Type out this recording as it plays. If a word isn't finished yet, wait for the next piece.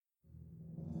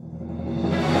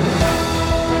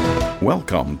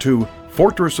Welcome to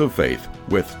Fortress of Faith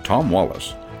with Tom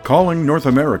Wallace, calling North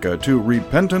America to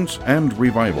repentance and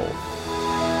revival.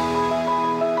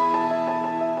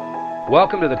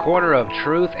 Welcome to the Corner of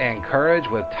Truth and Courage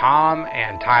with Tom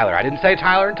and Tyler. I didn't say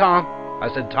Tyler and Tom.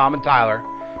 I said Tom and Tyler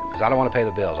because I don't want to pay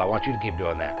the bills. I want you to keep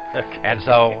doing that. Okay. And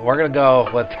so we're going to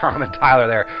go with Tom and Tyler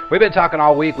there. We've been talking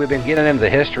all week. We've been getting into the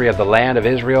history of the land of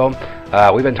Israel.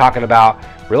 We've been talking about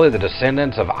really the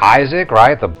descendants of Isaac,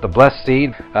 right? The blessed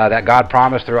seed that God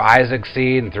promised through Isaac's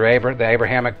seed and through the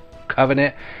Abrahamic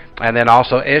covenant. And then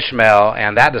also Ishmael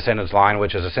and that descendants line,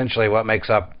 which is essentially what makes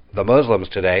up the Muslims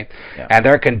today, and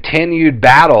their continued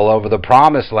battle over the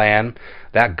promised land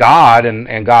that God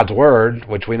and God's word,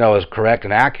 which we know is correct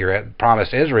and accurate,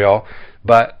 promised Israel.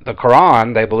 But the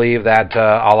Quran, they believe that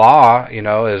Allah,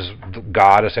 is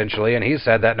God essentially, and He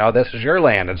said that no, this is your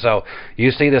land. And so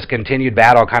you see this continued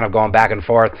battle kind of going back and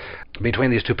forth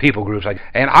between these two people groups.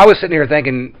 And I was sitting here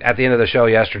thinking at the end of the show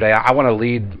yesterday, I want to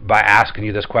lead by asking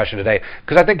you this question today,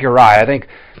 because I think you're right.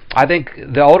 I think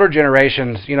the older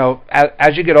generations,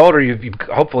 as you get older, you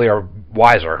hopefully are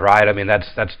wiser, right? I mean,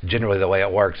 that's generally the way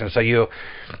it works. And so you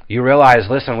realize,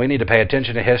 listen, we need to pay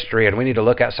attention to history, and we need to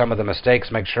look at some of the mistakes,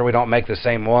 make sure we don't make the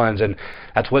same ones, and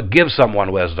that's what gives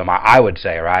someone wisdom, I would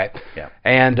say, right? Yeah.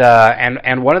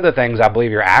 And one of the things I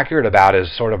believe you're accurate about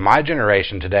is sort of my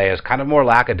generation today is kind of more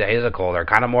lackadaisical. They're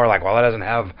kind of more like, well, it doesn't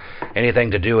have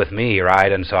anything to do with me,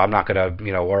 right? And so I'm not going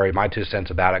to, worry my 2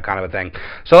 cents about it, kind of a thing.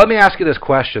 So let me ask you this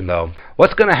question, though.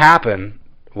 What's going to happen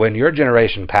when your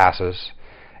generation passes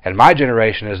and my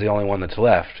generation is the only one that's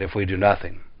left if we do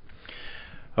nothing?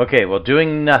 Okay, well,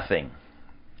 doing nothing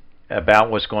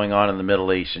about what's going on in the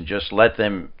Middle East and just let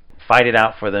them fight it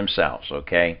out for themselves,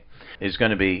 okay, is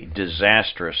going to be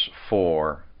disastrous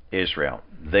for Israel.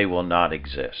 They will not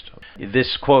exist.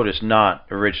 This quote is not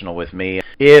original with me.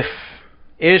 If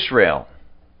Israel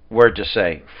were to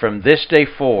say, from this day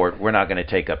forward, we're not going to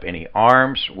take up any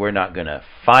arms, we're not going to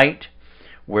fight,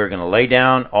 we're going to lay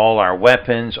down all our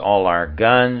weapons, all our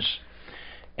guns,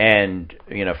 and,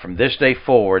 from this day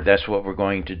forward, that's what we're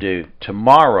going to do.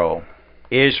 Tomorrow,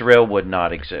 Israel would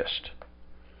not exist.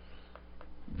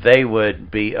 They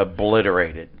would be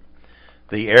obliterated.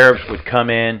 The Arabs would come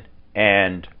in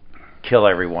and kill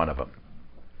every one of them.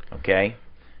 Okay?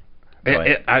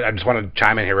 I just want to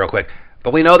chime in here real quick.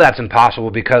 But we know that's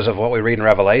impossible because of what we read in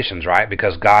Revelations, right?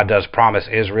 Because God does promise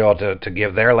Israel to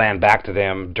give their land back to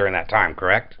them during that time,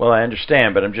 correct? Well, I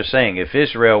understand, but I'm just saying, if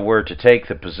Israel were to take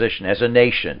the position as a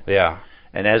nation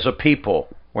and as a people,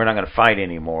 we're not going to fight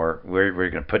anymore, we're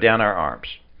going to put down our arms,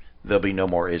 there'll be no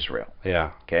more Israel.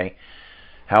 Yeah. Okay?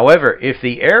 However, if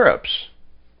the Arabs,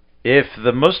 if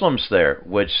the Muslims there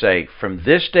would say, from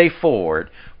this day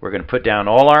forward, we're going to put down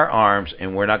all our arms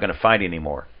and we're not going to fight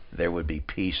anymore, there would be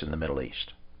peace in the Middle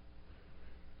East.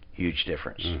 Huge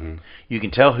difference. Mm-hmm. You can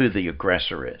tell who the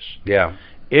aggressor is. Yeah.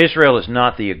 Israel is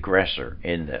not the aggressor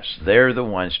in this. They're the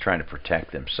ones trying to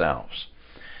protect themselves.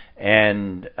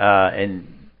 And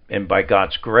by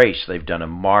God's grace, they've done a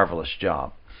marvelous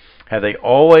job. Have they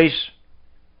always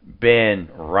been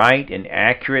right and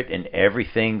accurate in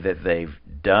everything that they've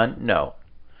done? No.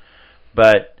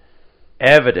 But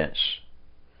evidence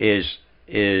is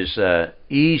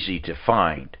easy to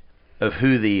find of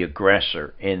who the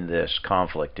aggressor in this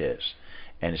conflict is,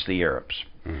 and it's the Arabs.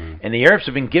 Mm-hmm. And the Arabs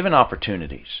have been given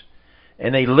opportunities,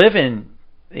 and they live in,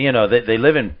 they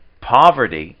live in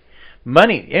poverty.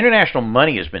 Money, international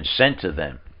money, has been sent to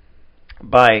them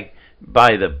by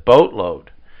the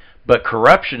boatload, but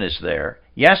corruption is there.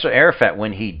 Yasser Arafat,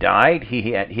 when he died,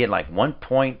 he had like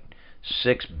 1.6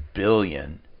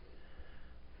 billion.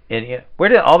 And where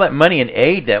did all that money and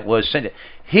aid that was sent?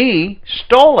 He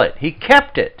stole it. He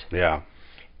kept it. Yeah.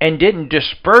 And didn't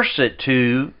disperse it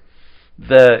to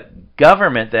the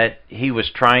government that he was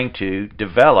trying to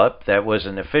develop. That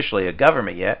wasn't officially a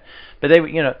government yet. But they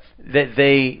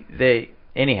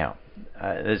anyhow.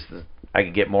 I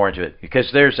could get more into it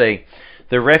because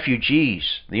the refugees.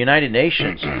 The United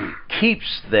Nations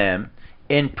keeps them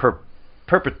in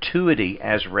perpetuity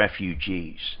as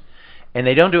refugees. And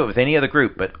they don't do it with any other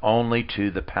group, but only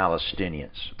to the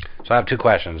Palestinians. So I have 2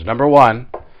 questions. Number 1,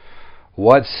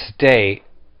 what state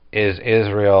is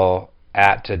Israel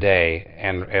at today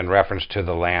in reference to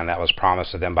the land that was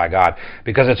promised to them by God?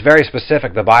 Because it's very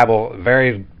specific. The Bible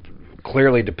very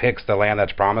clearly depicts the land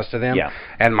that's promised to them. Yeah.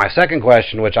 And my second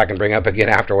question, which I can bring up again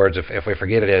afterwards if we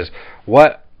forget it, is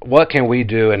what can we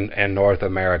do in North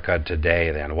America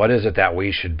today then? What is it that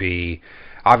we should be...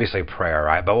 Obviously prayer,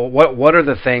 right? But what are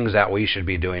the things that we should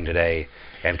be doing today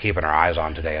and keeping our eyes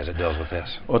on today as it deals with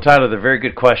this? Well, Tyler, they're very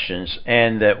good questions.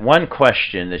 And that one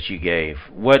question that you gave,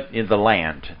 what is the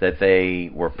land that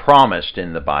they were promised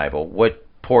in the Bible? What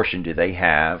portion do they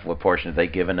have? What portion have they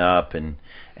given up? And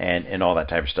all that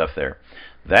type of stuff there.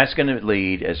 That's going to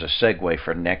lead as a segue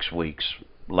for next week's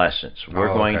lessons.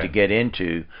 We're going to get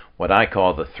into what I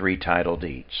call the 3 title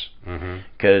deeds.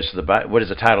 Because what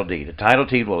is a title deed? A title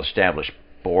deed will establish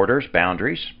borders,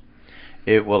 boundaries.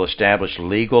 It will establish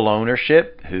legal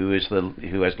ownership, who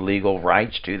has legal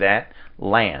rights to that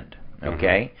land.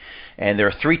 Okay, and there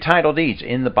are 3 title deeds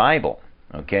in the Bible.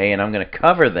 Okay, and I'm going to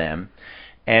cover them,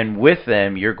 and with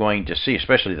them you're going to see,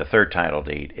 especially the 3rd title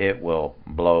deed, it will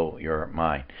blow your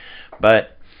mind.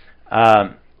 But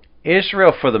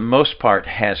Israel, for the most part,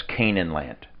 has Canaan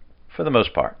land. For the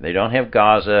most part, they don't have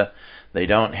Gaza. They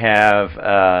don't have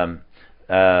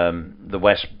the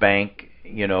West Bank,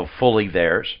 fully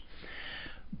theirs.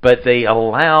 But they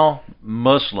allow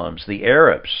Muslims, the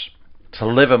Arabs, to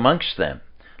live amongst them.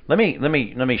 Let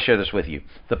me share this with you.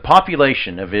 The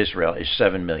population of Israel is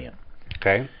 7 million.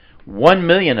 Okay. 1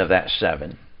 million of that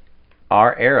 7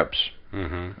 are Arabs.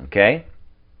 Okay.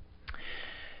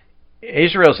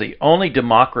 Israel's the only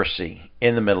democracy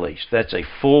in the Middle East. That's a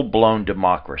full-blown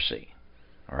democracy.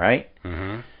 All right?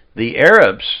 The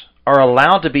Arabs are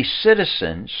allowed to be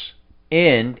citizens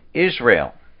in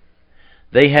Israel.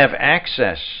 They have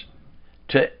access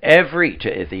to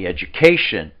the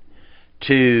education,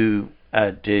 to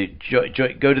go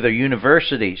to their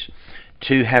universities,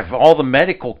 to have all the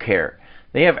medical care.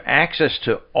 They have access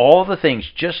to all the things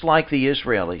just like the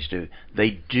Israelis do.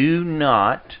 They do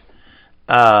not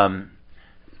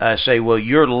say, well,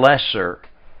 you're lesser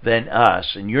than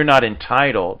us, and you're not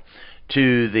entitled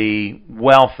to the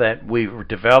wealth that we're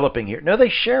developing here. No, they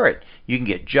share it. You can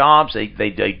get jobs.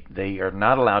 They are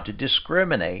not allowed to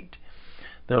discriminate.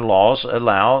 The laws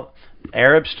allow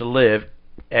Arabs to live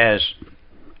as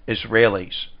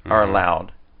Israelis are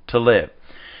allowed to live.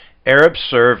 Arabs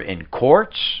serve in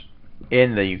courts,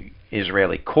 in the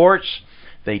Israeli courts.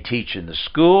 They teach in the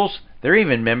schools. They're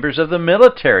even members of the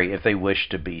military if they wish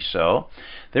to be so.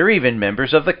 They're even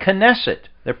members of the Knesset.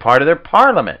 They're part of their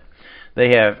parliament.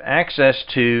 They have access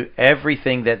to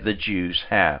everything that the Jews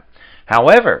have.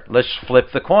 However, let's flip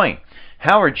the coin.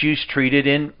 How are Jews treated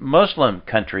in Muslim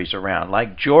countries around,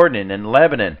 like Jordan and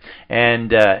Lebanon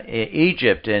and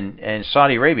Egypt and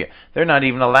Saudi Arabia? They're not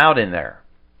even allowed in there.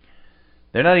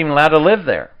 They're not even allowed to live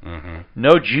there.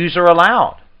 No Jews are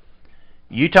allowed.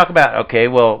 You talk about, okay,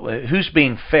 well, who's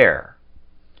being fair?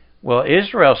 Well,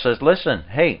 Israel says, listen,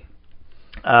 hey,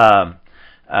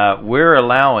 we're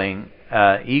allowing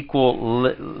equal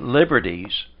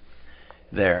liberties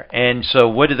there. And so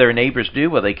what do their neighbors do?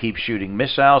 Well, they keep shooting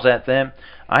missiles at them.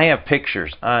 I have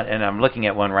pictures, and I'm looking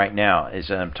at one right now as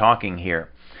I'm talking here.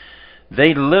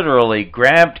 They literally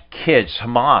grabbed kids,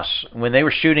 Hamas, when they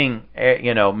were shooting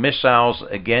missiles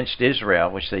against Israel,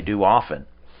 which they do often.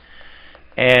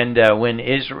 And when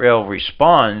Israel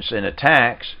responds and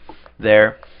attacks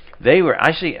there,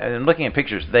 I'm looking at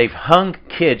pictures, they've hung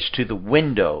kids to the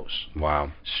windows.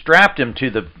 Wow. Strapped them to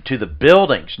the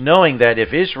buildings, knowing that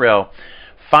if Israel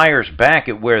fires back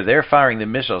at where they're firing the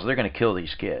missiles, they're going to kill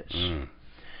these kids.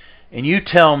 And you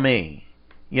tell me,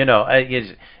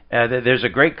 there's a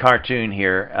great cartoon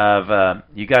here of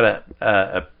you got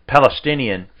a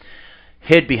Palestinian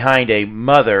hid behind a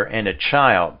mother and a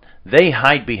child. They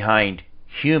hide behind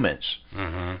humans.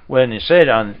 When instead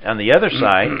on the other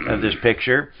side of this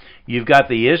picture, you've got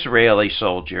the Israeli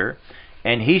soldier,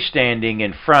 and he's standing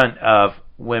in front of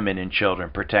women and children,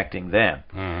 protecting them.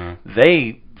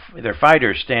 Their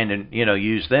fighters stand and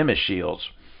use them as shields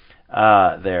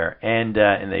there, and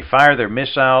they fire their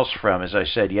missiles from, as I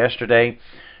said yesterday,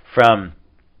 from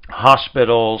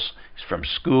hospitals, from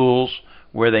schools,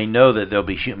 where they know that there'll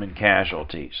be human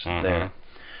casualties there.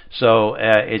 So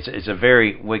it's a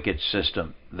very wicked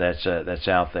system that's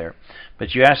out there.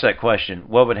 But you ask that question,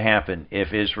 what would happen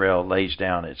if Israel lays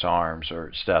down its arms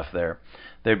or stuff there?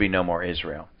 There'd be no more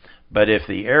Israel. But if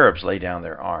the Arabs lay down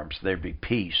their arms, there'd be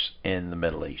peace in the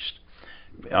Middle East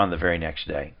on the very next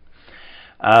day.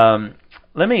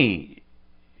 Let me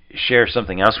share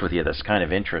something else with you that's kind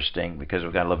of interesting, because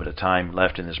we've got a little bit of time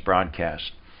left in this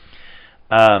broadcast.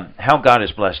 How God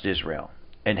has blessed Israel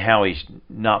and how He's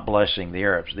not blessing the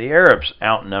Arabs. The Arabs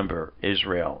outnumber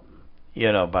Israel,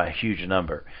 by a huge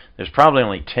number. There's probably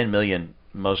only 10 million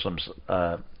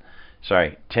 10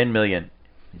 million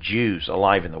Jews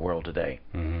alive in the world today.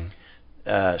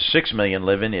 6 million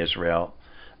live in Israel.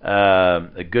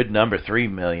 A good number, 3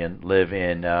 million, live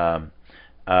in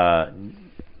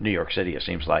New York City, it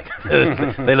seems like.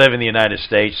 They live in the United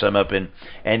States, some up in,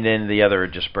 and then the other are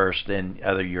dispersed in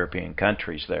other European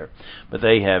countries there. But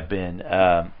they have been,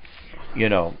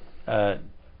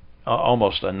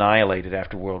 almost annihilated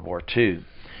after World War II,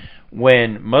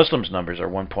 when Muslims' numbers are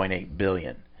 1.8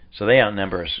 billion. So they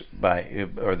outnumber us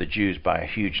or the Jews by a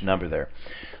huge number there.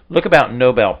 Look about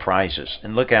Nobel Prizes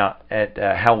and look out at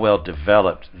how well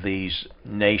developed these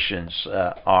nations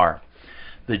are.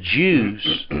 The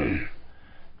Jews,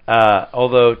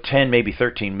 although 10, maybe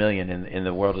 13 million in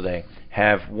the world today,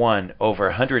 have won over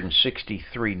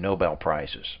 163 Nobel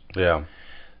Prizes. Yeah.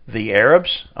 The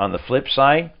Arabs, on the flip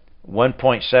side,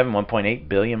 1.7, 1.8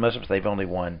 billion Muslims, they've only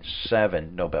won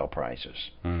 7 Nobel Prizes.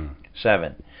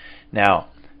 7. Now,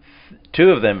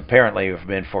 2 of them apparently have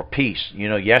been for peace.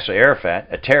 Yasser Arafat,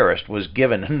 a terrorist, was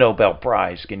given a Nobel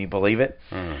Prize. Can you believe it?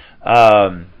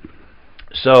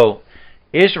 So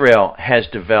Israel has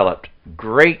developed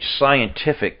great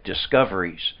scientific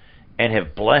discoveries and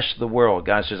have blessed the world.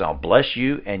 God says, I'll bless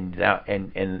you, and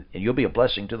you'll be a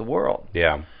blessing to the world.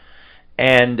 Yeah.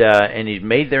 And He's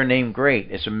made their name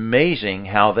great. It's amazing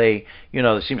how they,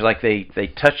 it seems like they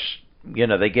touch,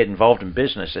 they get involved in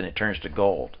business and it turns to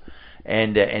gold.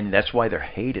 And that's why they're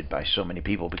hated by so many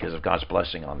people, because of God's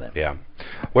blessing on them. Yeah.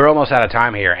 We're almost out of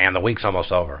time here, and the week's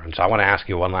almost over. And so I want to ask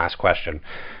you one last question.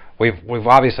 We've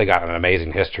obviously got an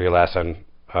amazing history lesson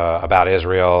about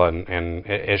Israel and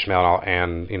Ishmael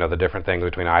and the different things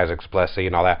between Isaac's blessing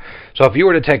and all that. So if you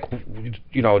were to take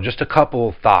just a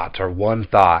couple thoughts or one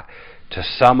thought to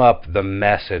sum up the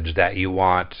message that you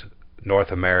want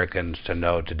North Americans to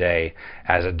know today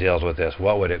as it deals with this,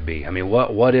 what would it be? I mean,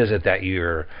 what is it that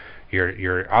you're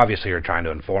obviously you're trying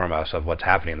to inform us of what's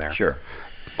happening there? Sure.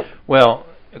 Well,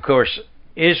 of course,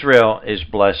 Israel is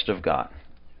blessed of God.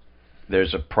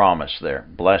 There's a promise there.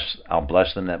 I'll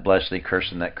bless them that bless thee, curse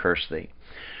them that curse thee.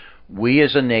 We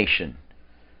as a nation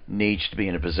needs to be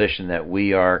in a position that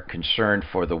we are concerned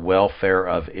for the welfare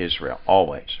of Israel,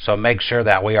 always. So make sure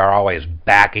that we are always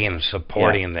backing and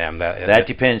supporting them. That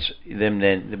depends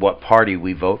then what party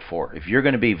we vote for. If you're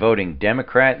going to be voting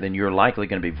Democrat, then you're likely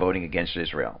going to be voting against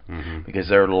Israel, because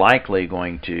they're likely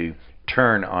going to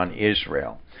turn on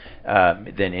Israel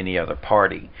than any other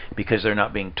party, because they're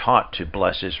not being taught to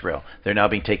bless Israel. They're now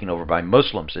being taken over by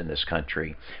Muslims in this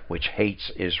country, which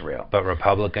hates Israel. But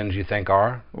Republicans, you think,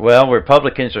 are? Well,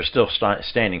 Republicans are still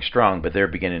standing strong, but they're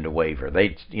beginning to waver.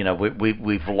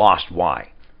 We've lost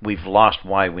why. We've lost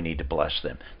why we need to bless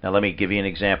them. Now, let me give you an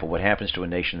example. What happens to a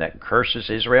nation that curses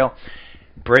Israel?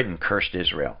 Britain cursed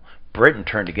Israel. Britain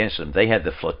turned against them. They had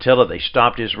the flotilla. They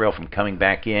stopped Israel from coming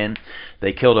back in.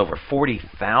 They killed over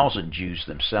 40,000 Jews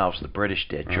themselves, the British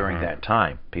did, during that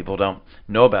time. People don't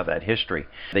know about that history.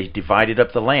 They divided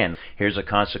up the land. Here's a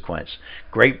consequence.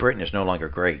 Great Britain is no longer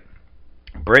great.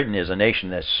 Britain is a nation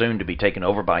that's soon to be taken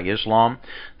over by Islam.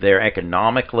 They're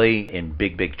economically in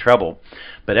big, big trouble.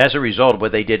 But as a result of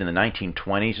what they did in the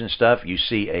 1920s and stuff, you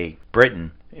see a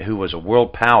Britain who was a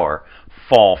world power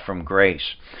fall from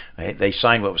grace. They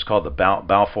signed what was called the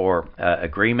Balfour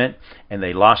Agreement, and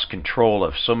they lost control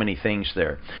of so many things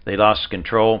there. They lost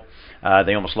control.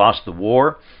 They almost lost the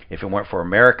war if it weren't for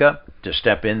America to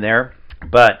step in there.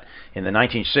 But in the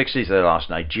 1960s, they lost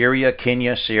Nigeria,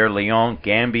 Kenya, Sierra Leone,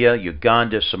 Gambia,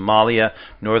 Uganda, Somalia,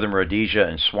 Northern Rhodesia,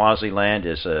 and Swaziland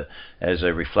as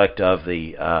a reflect of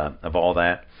of all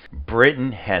that.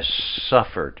 Britain has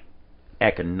suffered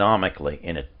economically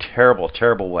in a terrible,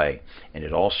 terrible way, and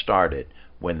it all started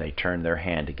when they turned their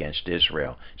hand against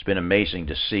Israel. It's been amazing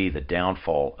to see the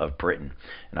downfall of Britain,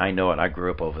 and I know it. I grew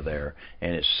up over there,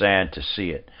 and it's sad to see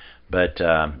it. But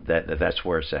that's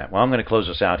where it's at. Well, I'm going to close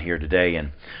us out here today.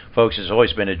 And folks, it's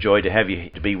always been a joy to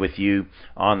be with you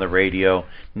on the radio.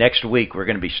 Next week, we're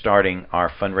going to be starting our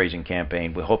fundraising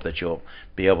campaign. We hope that you'll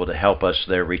be able to help us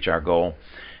there reach our goal.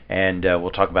 And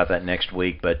we'll talk about that next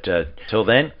week. But till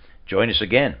then, join us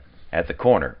again at the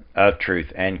corner of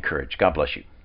truth and courage. God bless you.